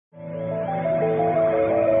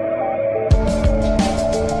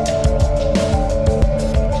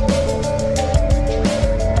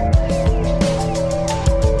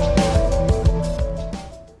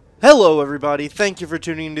Hello everybody, thank you for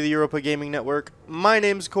tuning into the Europa Gaming Network. My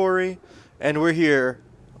name's Corey, and we're here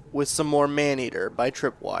with some more Maneater by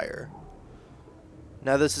Tripwire.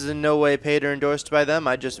 Now this is in no way paid or endorsed by them,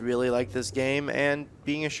 I just really like this game, and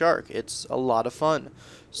being a shark, it's a lot of fun.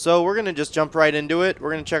 So we're going to just jump right into it,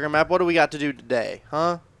 we're going to check our map. What do we got to do today,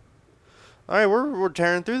 huh? Alright, we're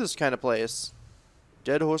tearing through this kind of place.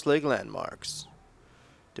 Dead Horse Lake landmarks.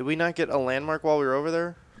 Did we not get a landmark while we were over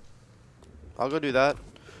there? I'll go do that.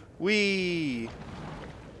 Whee!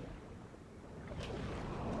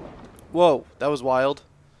 Whoa, that was wild.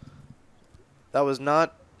 That was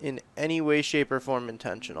not in any way, shape, or form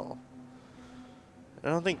intentional. I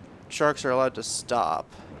don't think sharks are allowed to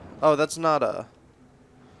stop. Oh, that's not a...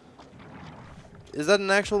 Is that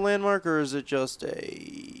an actual landmark, or is it just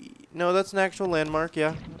a... No, that's an actual landmark,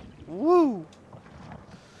 yeah. Woo!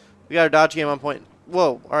 We got our dodge game on point.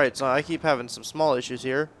 Whoa, alright, so I keep having some small issues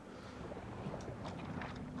here.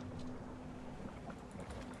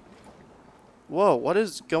 Whoa, what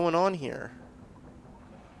is going on here?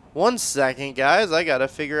 1 second, guys. I gotta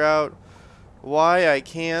figure out why I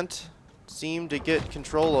can't seem to get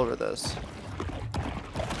control over this.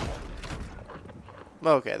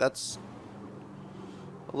 Okay, that's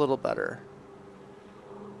a little better.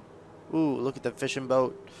 Ooh, look at the fishing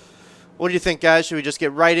boat. What do you think, guys? Should we just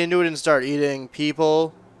get right into it and start eating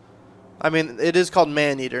people? I mean, it is called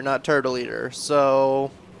Maneater, not Turtle Eater, so...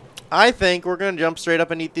 I think we're going to jump straight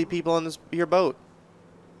up and eat the people on this here boat.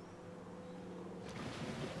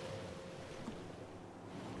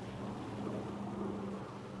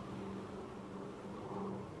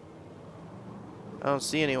 I don't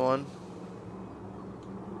see anyone.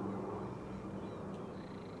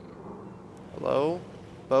 Hello?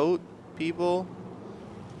 Boat? People?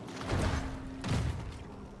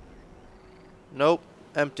 Nope.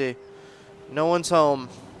 Empty. No one's home.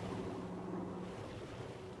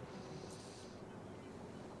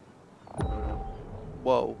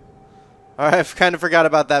 Whoa. Alright, I kind of forgot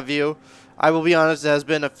about that view. I will be honest, it has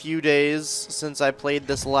been a few days since I played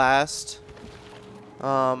this last.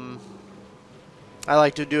 I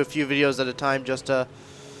like to do a few videos at a time just to,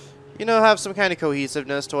 you know, have some kind of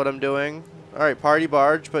cohesiveness to what I'm doing. Alright, party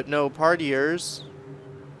barge, but no partiers.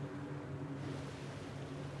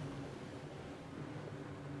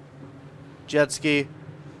 Jet ski.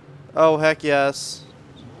 Oh, heck yes.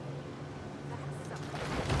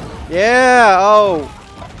 Yeah! Oh!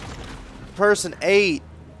 Person 8.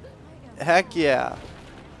 Heck yeah.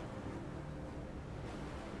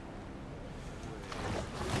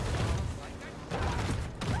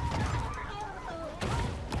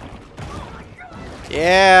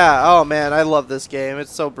 Yeah! Oh man, I love this game.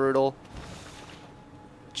 It's so brutal.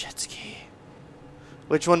 Jet ski.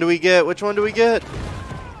 Which one do we get? Which one do we get?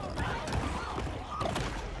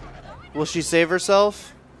 Will she save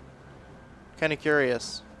herself? Kind of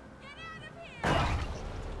curious.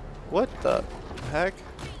 What the heck?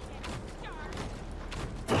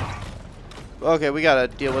 Okay, we gotta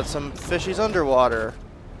deal with some fishies underwater.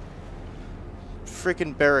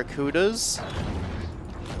 Freaking barracudas.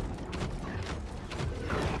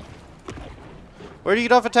 Where do you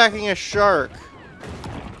get off attacking a shark?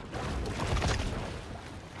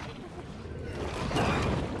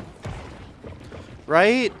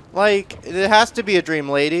 Right? Like, it has to be a dream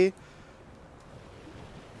lady.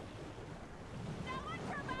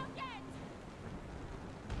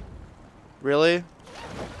 Really?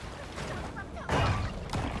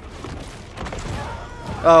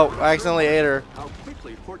 Oh, I accidentally ate her. How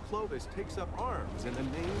quickly Port Clovis takes up arms in the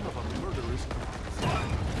name of a murderous cause.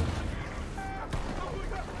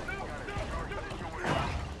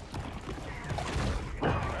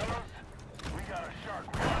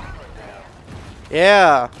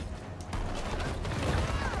 Yeah.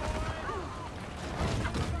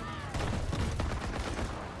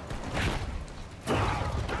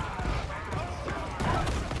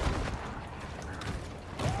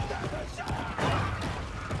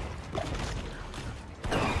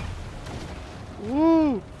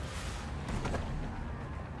 Woo.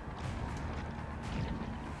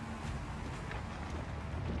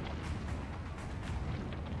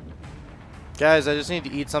 Guys, I just need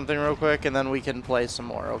to eat something real quick and then we can play some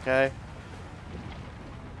more, okay?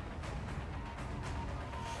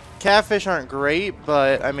 Catfish aren't great,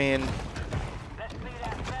 but I mean...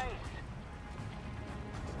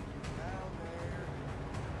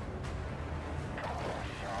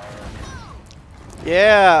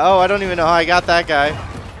 Yeah, oh, I don't even know how I got that guy.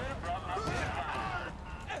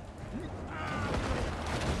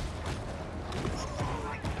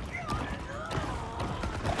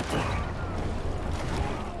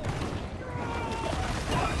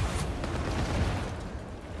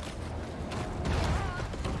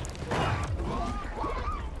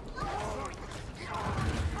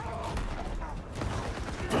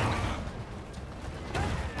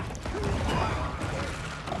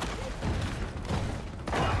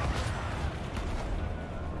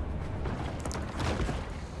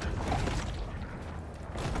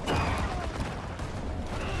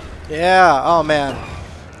 Yeah, oh man.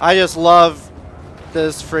 I just love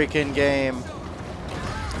this freaking game.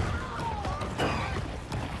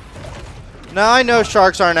 Now I know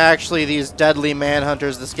sharks aren't actually these deadly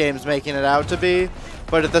manhunters this game's making it out to be,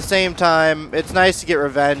 but at the same time, it's nice to get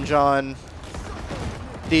revenge on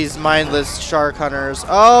these mindless shark hunters.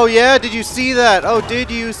 Oh yeah, did you see that? Oh, did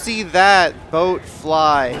you see that boat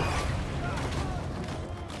fly?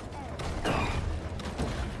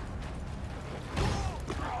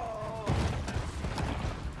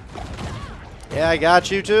 Yeah, I got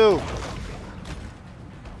you too.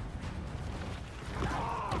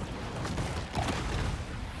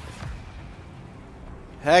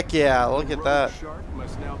 Heck yeah, look at that. Shark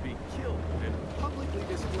must now be killed and publicly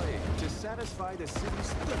displayed to satisfy the city's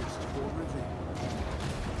thirst for revenge.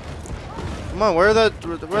 Come on, where are the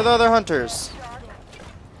other hunters?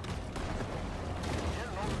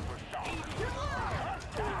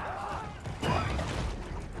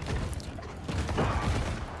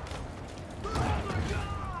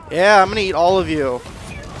 Yeah, I'm gonna eat all of you.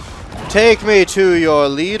 Take me to your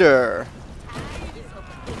leader.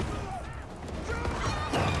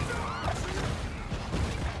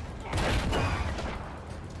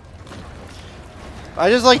 I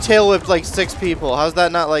just like tail whipped like 6 people. How's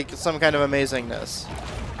that not like some kind of amazingness?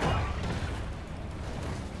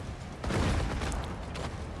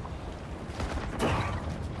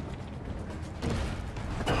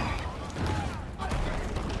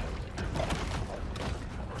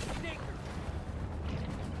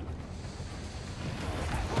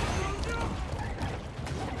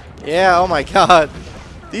 Yeah, oh my god.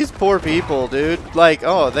 These poor people, dude. Like,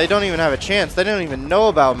 oh, they don't even have a chance. They don't even know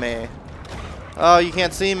about me. Oh, you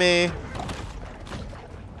can't see me.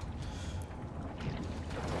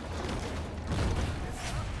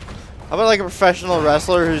 How about like a professional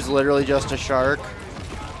wrestler who's literally just a shark?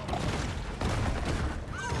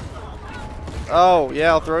 Oh,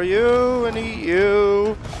 yeah, I'll throw you and eat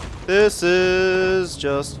you. This is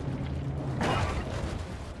just...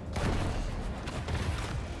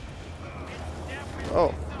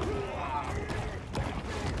 Oh.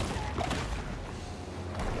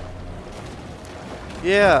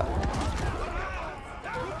 Yeah.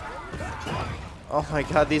 Oh my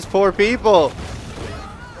god, these poor people.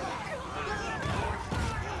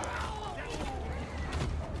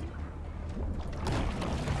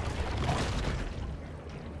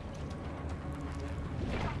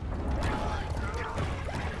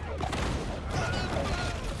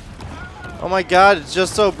 Oh my god, it's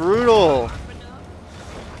just so brutal.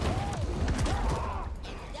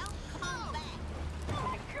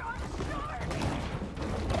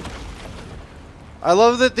 I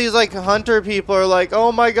love that these like hunter people are like,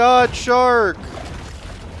 oh my god, shark.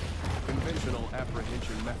 Conventional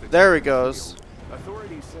apprehension methods. There he goes.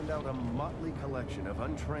 Authorities send out a motley collection of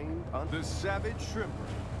untrained, the savage shrimper,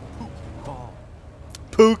 Pookie Paul.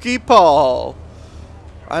 Pookie Paul.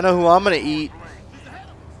 I know who I'm gonna eat.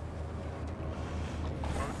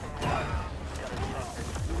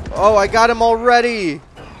 Oh, I got him already.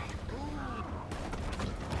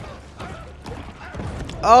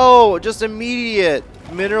 Oh, just immediate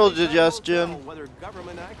mineral digestion. Whether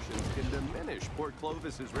government actions can diminish Port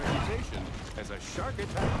Clovis's reputation as a shark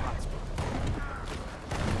attack hotspot.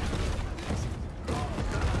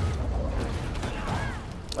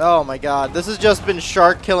 Oh my god, this has just been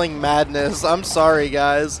shark killing madness. I'm sorry,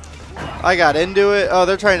 guys. I got into it. Oh,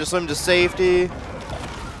 they're trying to swim to safety.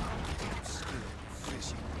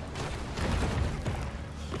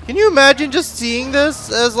 Can you imagine just seeing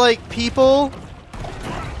this as like people?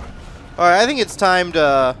 Alright, I think it's time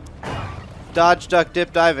to dodge, duck,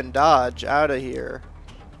 dip, dive, and dodge out of here.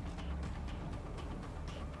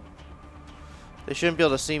 They shouldn't be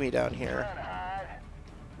able to see me down here.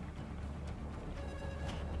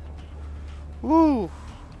 Woo!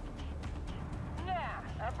 Yeah,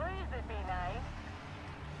 a breeze would be nice.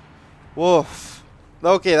 Woof.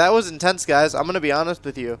 Okay, that was intense, guys. I'm gonna be honest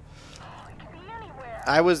with you. It could be anywhere.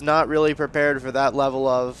 I was not really prepared for that level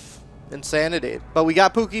of insanity. But we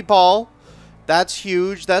got Pookie Paul. That's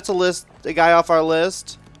huge. That's a guy off our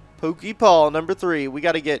list. Pookie Paul, number 3. We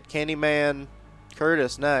got to get Candyman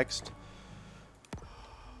Curtis next.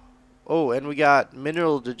 Oh, and we got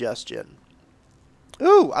mineral digestion.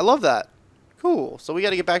 Ooh, I love that. Cool. So we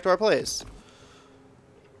got to get back to our place.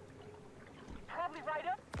 Probably right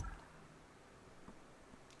up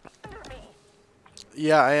under me.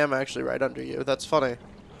 Yeah, I am actually right under you. That's funny.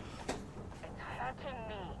 It's hunting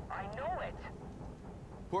me. I know it.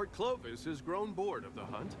 Port Clovis has grown bored of the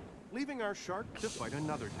hunt, leaving our shark to fight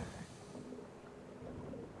another day.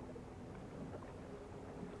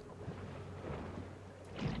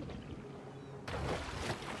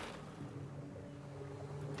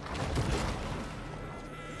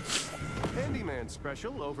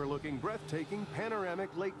 special overlooking breathtaking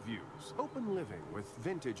panoramic lake views. Open living with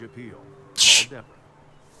vintage appeal. Call Deborah.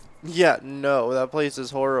 Yeah, no, that place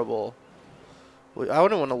is horrible. I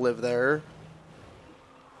wouldn't want to live there.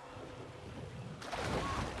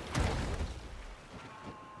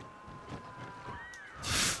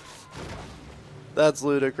 That's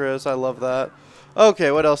ludicrous. I love that.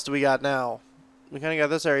 Okay, what else do we got now? We kind of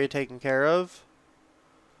got this area taken care of.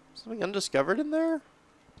 Something undiscovered in there?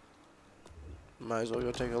 Might as well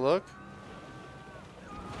go take a look.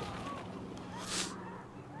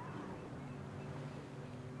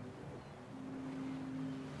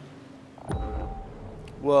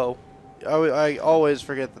 Whoa. I always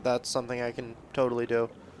forget that that's something I can totally do.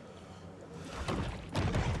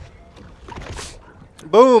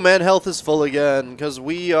 Boom, and health is full again, because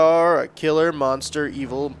we are a killer monster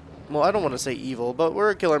evil. Well, I don't want to say evil, but we're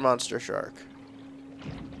a killer monster shark.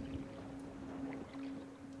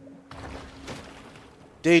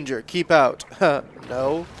 Danger, keep out.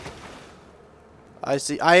 No. I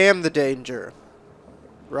see. I am the danger.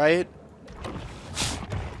 Right?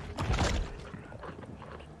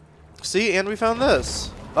 See, and we found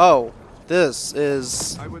this. Oh, this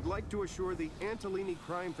is... I would like to assure the Antolini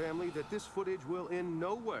crime family that this footage will in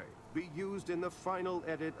no way be used in the final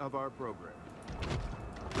edit of our program.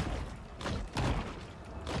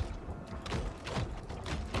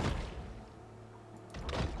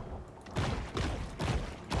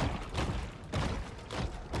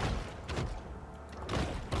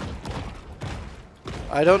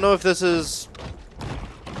 I don't know if this is...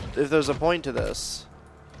 if there's a point to this.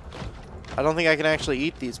 I don't think I can actually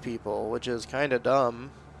eat these people, which is kind of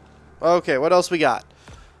dumb. Okay, what else we got?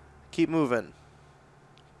 Keep moving.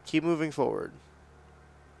 Keep moving forward.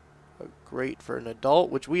 Great for an adult,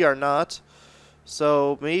 which we are not.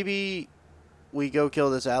 So maybe we go kill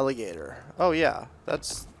this alligator. Oh yeah,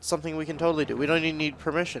 that's something we can totally do. We don't even need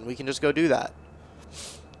permission. We can just go do that.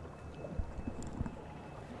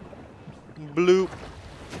 Bloop.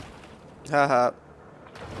 Haha.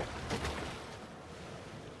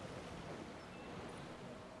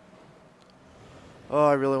 Oh,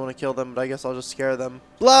 I really want to kill them, but I guess I'll just scare them.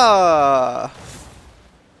 Blah!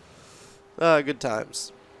 Good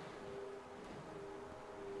times.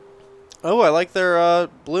 Oh, I like their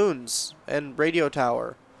balloons and radio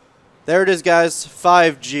tower. There it is, guys.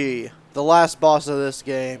 5G. The last boss of this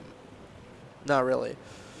game. Not really.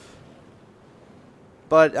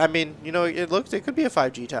 But, I mean, you know, it could be a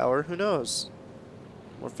 5G tower. Who knows?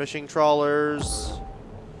 More fishing trawlers.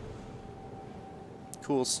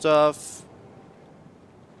 Cool stuff.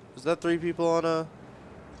 Is that 3 people on a...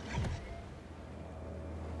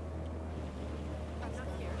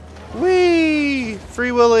 Whee!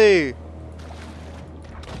 Free Willy!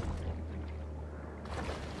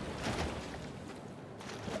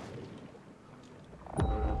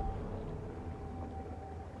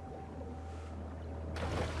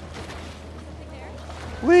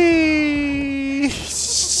 Whee!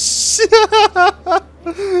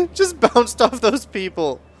 Just bounced off those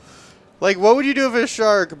people. Like, what would you do if a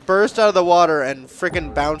shark burst out of the water and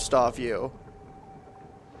frickin' bounced off you?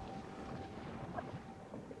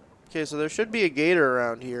 Okay, so there should be a gator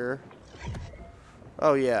around here.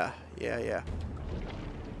 Oh, yeah. Yeah.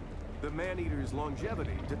 The Maneater's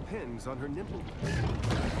longevity depends on her nimbleness.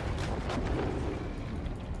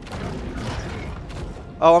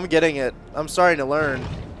 Oh, I'm getting it. I'm starting to learn.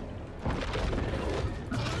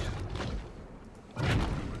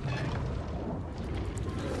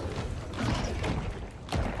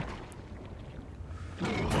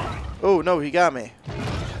 Oh, no, he got me.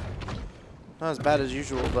 Not as bad as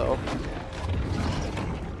usual, though.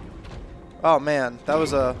 Oh, man. That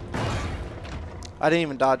was a... I didn't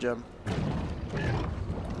even dodge him.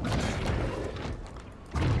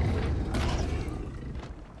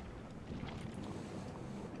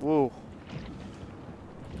 Whoa.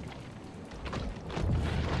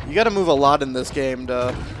 You gotta move a lot in this game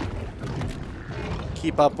to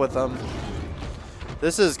keep up with them.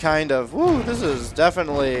 This is kind of... Woo, this is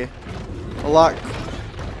definitely a lot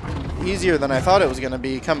easier than I thought it was going to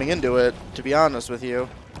be coming into it, to be honest with you.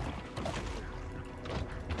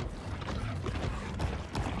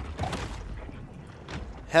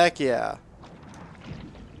 Heck yeah.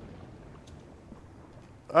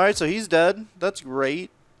 Alright, so he's dead. That's great.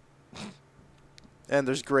 And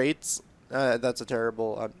there's grates. That's a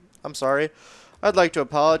terrible... I'm sorry. I'd like to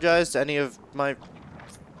apologize to any of my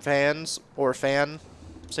fans, or fan,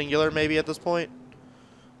 singular maybe at this point.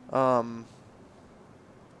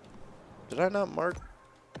 Did I not mark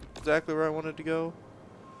exactly where I wanted to go?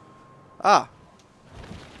 Ah.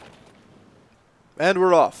 And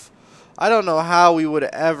we're off. I don't know how we would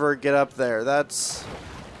ever get up there. That's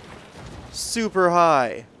super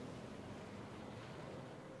high.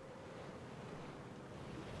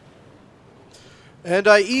 And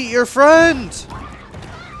I eat your friend!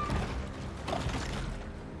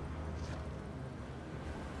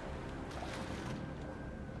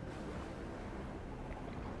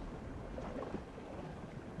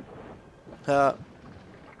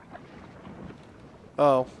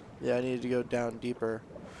 Oh, yeah, I needed to go down deeper.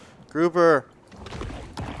 Grouper!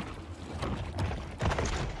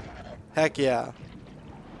 Heck yeah.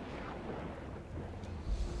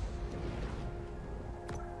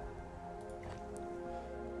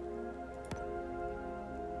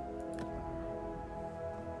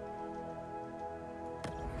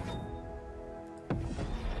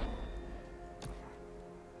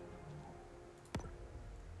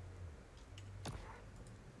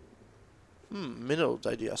 Mineral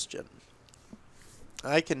digestion.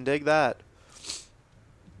 I can dig that.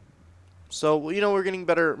 So, you know, we're getting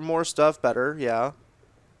better, more stuff better, yeah.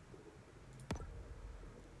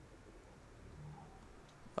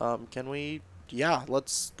 Can we, yeah,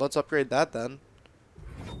 let's upgrade that then.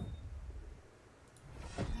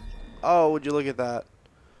 Oh, would you look at that.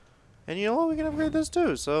 And you know what, we can upgrade this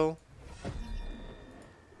too, so.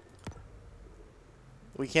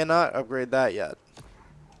 We cannot upgrade that yet.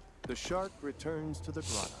 The shark returns to the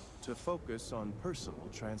grotto to focus on personal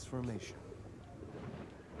transformation.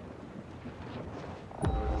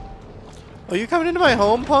 Oh, you coming into my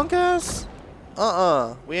home, punk ass?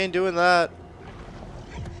 We ain't doing that.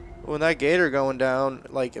 When that gator going down,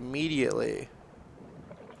 like, immediately.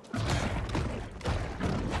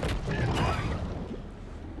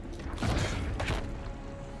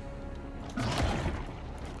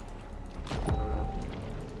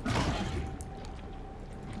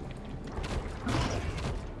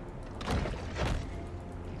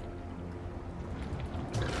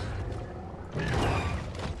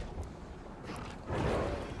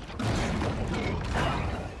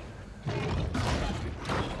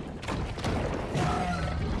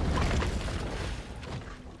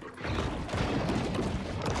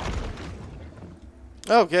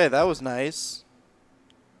 Okay, that was nice.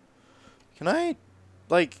 Can I,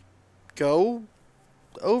 like, go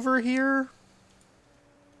over here?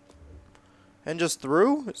 And just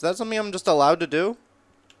through? Is that something I'm just allowed to do?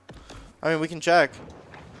 I mean, we can check.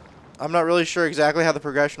 I'm not really sure exactly how the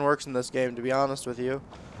progression works in this game, to be honest with you.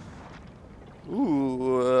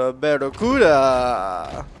 Ooh,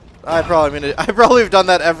 Barracuda. I probably have done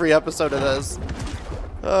that every episode of this.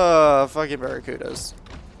 Fucking Barracudas.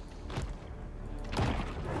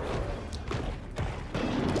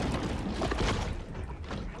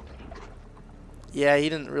 Yeah, he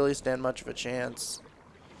didn't really stand much of a chance.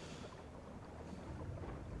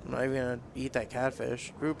 I'm not even gonna eat that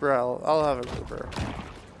catfish. Grouper, I'll have a grouper.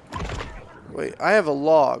 Wait, I have a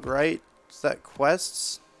log, right? Is that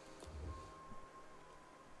quests?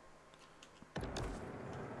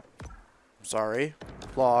 Sorry.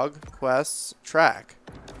 Log, quests, track.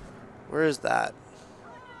 Where is that?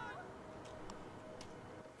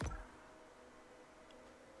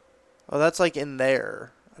 Oh, that's like in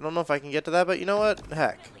there. I don't know if I can get to that, but you know what?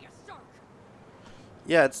 Heck.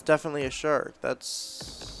 Yeah, it's definitely a shark.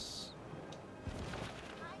 That's...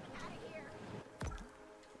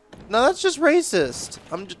 No, that's just racist.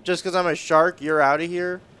 Just because I'm a shark, you're out of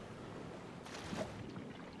here?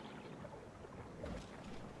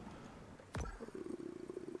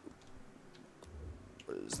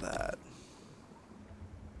 What is that?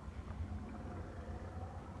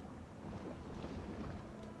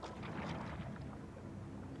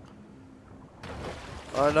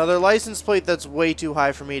 Another license plate that's way too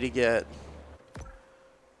high for me to get.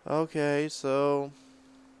 Okay, so...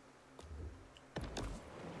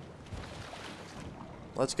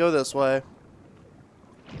 let's go this way.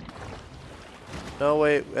 No,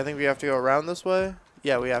 wait. I think we have to go around this way?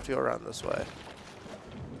 Yeah, we have to go around this way.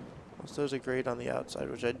 Unless there's a grate on the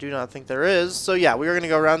outside, which I do not think there is. So yeah, we are going to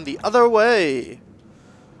go around the other way.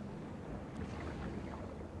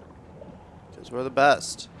 Because we're the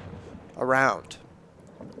best. Around.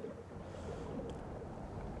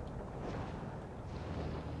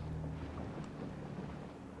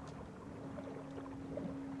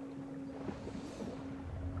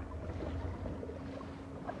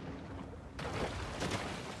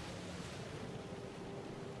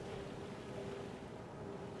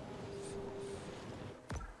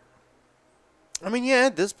 I mean, yeah,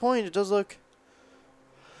 at this point, it does look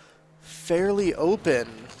fairly open.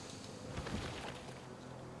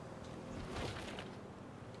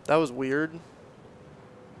 That was weird.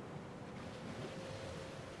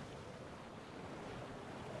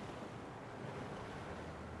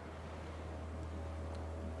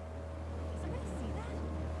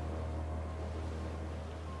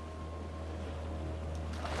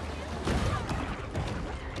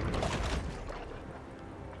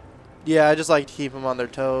 Yeah, I just like to keep them on their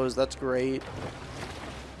toes. That's great.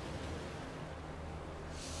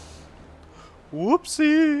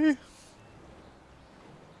 Whoopsie.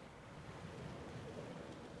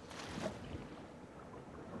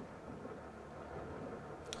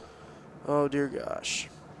 Oh dear gosh.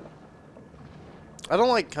 I don't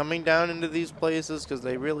like coming down into these places because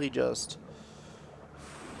they really just...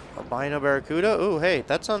 Albino barracuda? Ooh, hey,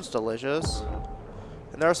 that sounds delicious.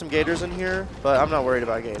 And there are some gators in here, but I'm not worried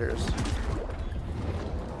about gators.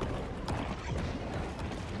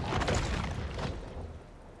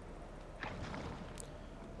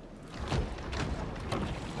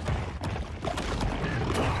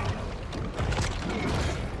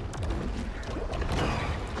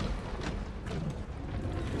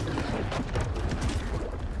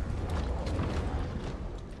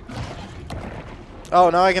 Oh,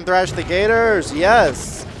 now I can thrash the gators.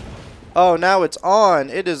 Yes. Oh, now it's on.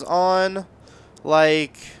 It is on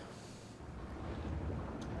like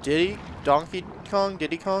Donkey Kong?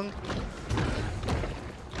 Diddy Kong?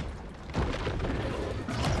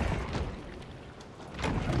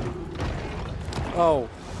 Oh.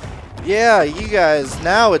 Yeah, you guys.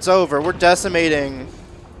 Now it's over. We're decimating.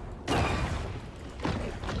 I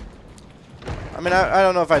mean, I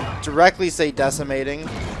don't know if I directly say decimating.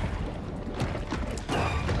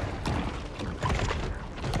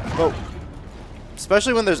 But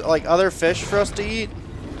especially when there's like other fish for us to eat.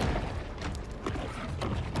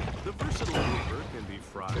 The versatile grouper can be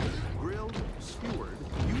fried, grilled, skewered,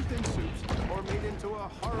 used in soups, or made into a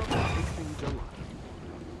horrible tasting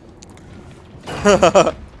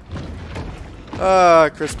gelato.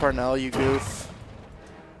 Chris Parnell, you goof.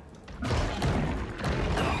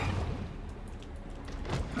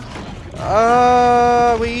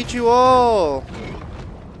 We eat you all.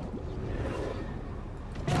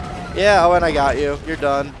 Yeah, oh, and I got you. You're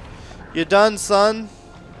done. You done, son?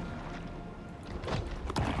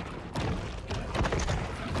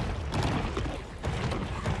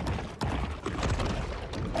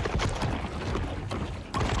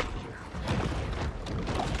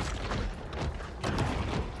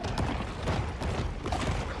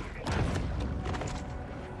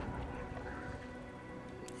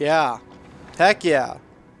 Yeah. Heck yeah.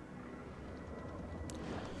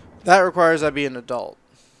 That requires I be an adult.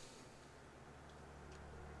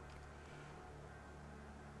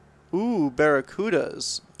 Ooh,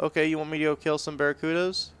 barracudas. Okay, you want me to go kill some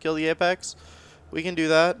barracudas? Kill the apex? We can do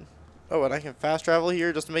that. Oh, and I can fast travel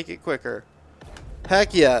here just to make it quicker.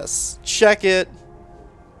 Heck yes. Check it.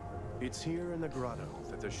 It's here in the grotto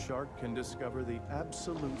that the shark can discover the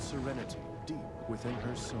absolute serenity deep within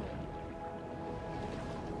her soul.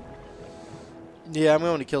 Yeah, I'm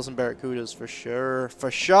going to kill some barracudas for sure. For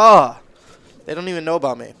sure. They don't even know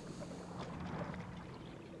about me.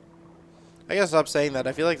 I gotta stop saying that.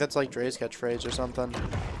 I feel like that's like Dre's catchphrase or something.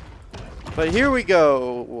 But here we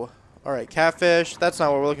go. Alright, catfish. That's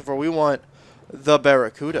not what we're looking for. We want the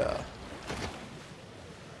barracuda.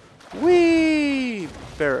 Whee!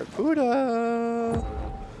 Barracuda.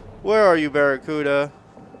 Where are you, barracuda?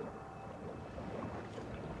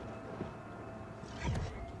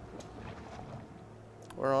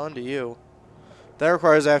 We're on to you. That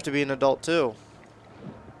requires I have to be an adult too.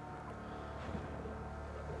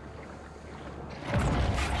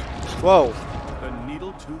 Whoa. The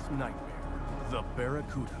needle-toothed nightmare, the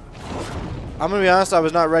barracuda. I'm gonna be honest, I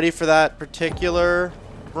was not ready for that particular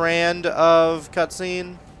brand of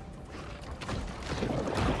cutscene.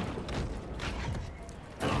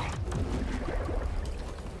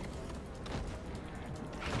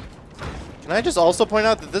 Can I just also point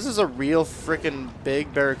out that this is a real freaking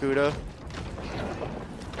big barracuda?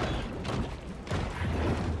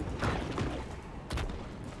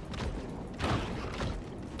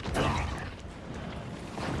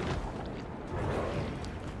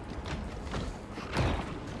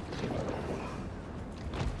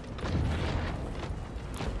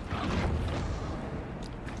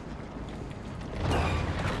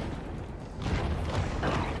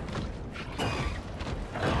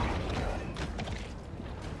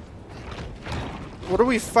 What are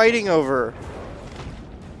we fighting over?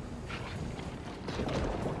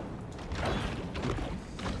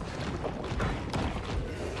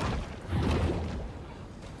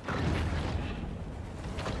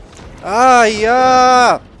 Ah,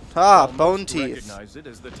 yeah! Ah, bone teeth. Recognize it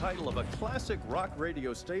as the title of a classic rock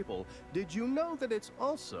radio staple. Did you know that it's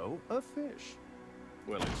also a fish?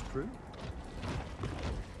 Well, it's true.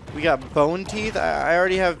 We got bone teeth? I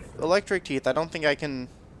already have electric teeth. I don't think I can...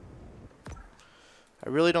 I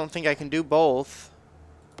really don't think I can do both.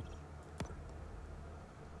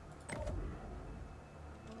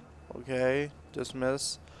 Okay,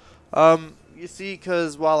 dismiss. You see,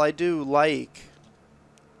 because while I do like...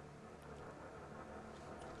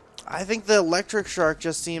 I think the electric shark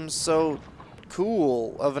just seems so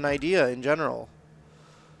cool of an idea in general.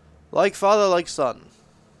 Like father, like son.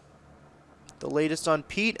 The latest on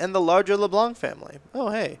Pete and the larger LeBlanc family.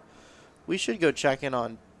 Oh, hey. We should go check in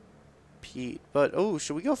on Pete. But, oh,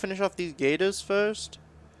 should we go finish off these gators first?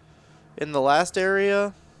 In the last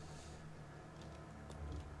area?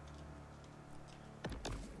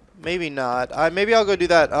 Maybe not. Maybe I'll go do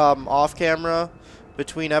that off camera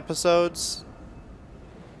between episodes.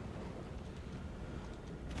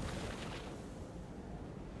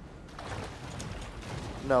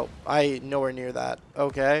 No, nowhere near that.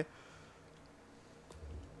 Okay.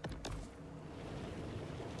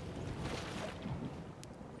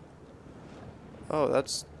 Oh,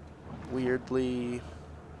 that's weirdly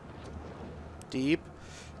deep.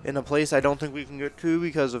 In a place I don't think we can get to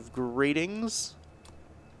because of gratings.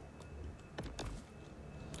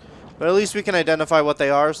 But at least we can identify what they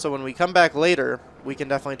are, so when we come back later, we can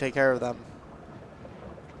definitely take care of them.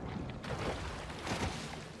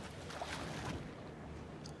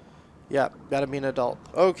 Yeah, gotta be an adult.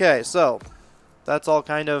 Okay, so that's all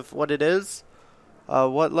kind of what it is.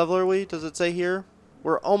 What level are we? Does it say here?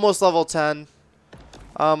 We're almost level 10.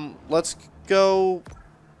 Let's go.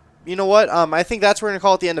 You know what? I think that's what we're gonna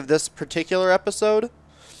call it the end of this particular episode.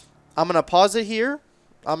 I'm gonna pause it here.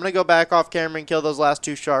 I'm gonna go back off camera and kill those last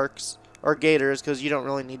 2 sharks or gators because you don't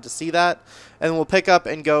really need to see that. And we'll pick up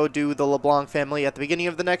and go do the LeBlanc family at the beginning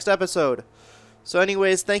of the next episode. So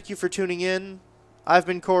anyways, thank you for tuning in. I've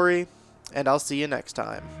been Corey, and I'll see you next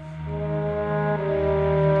time.